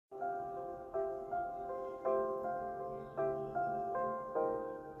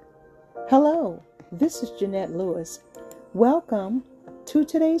Hello, this is Jeanette Lewis. Welcome to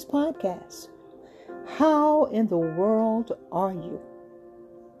today's podcast. How in the world are you?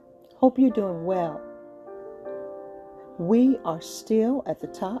 Hope you're doing well. We are still at the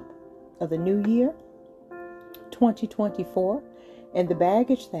top of the new year, 2024, and the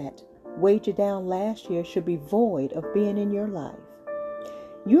baggage that weighed you down last year should be void of being in your life.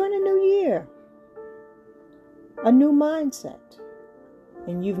 You're in a new year, a new mindset,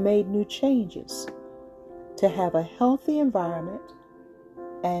 and you've made new changes to have a healthy environment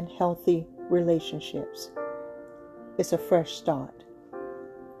and healthy relationships. It's a fresh start.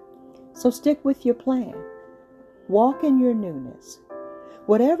 So stick with your plan. Walk in your newness.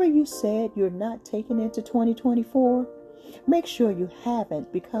 Whatever you said you're not taking into 2024, make sure you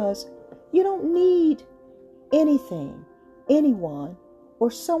haven't, because you don't need anything, anyone,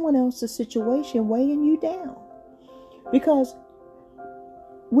 or someone else's situation weighing you down. Because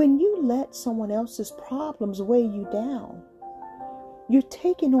when you let someone else's problems weigh you down, you're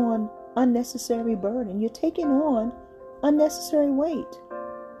taking on unnecessary burden. You're taking on unnecessary weight.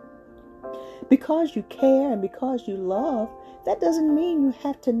 Because you care and because you love, that doesn't mean you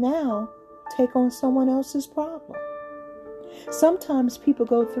have to now take on someone else's problem. Sometimes people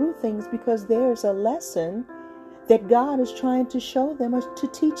go through things because there's a lesson that God is trying to show them or to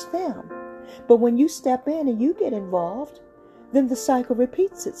teach them. But when you step in and you get involved, then the cycle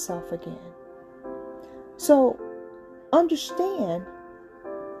repeats itself again. So understand,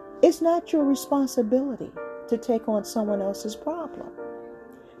 it's not your responsibility to take on someone else's problem.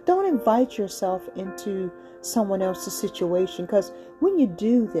 Don't invite yourself into someone else's situation, because when you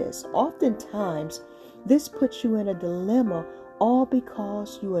do this, oftentimes this puts you in a dilemma, all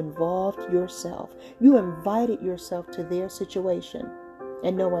because you involved yourself. You invited yourself to their situation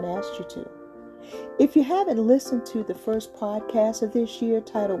and no one asked you to. If you haven't listened to the first podcast of this year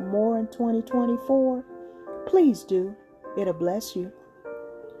titled More in 2024, please do. It'll bless you.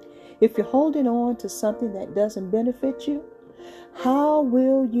 If you're holding on to something that doesn't benefit you, how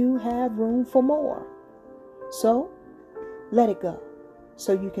will you have room for more? So, let it go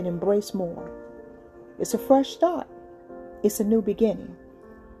so you can embrace more. It's a fresh start. It's a new beginning.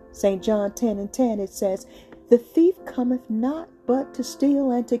 St. John 10:10, it says, "The thief cometh not but to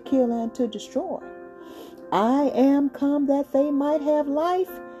steal and to kill and to destroy. I am come that they might have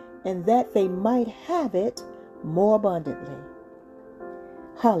life, and that they might have it more abundantly."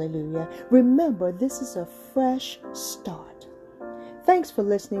 Hallelujah. Remember, this is a fresh start. Thanks for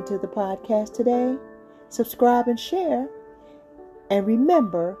listening to the podcast today. Subscribe and share. And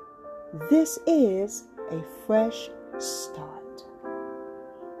remember, this is a fresh start.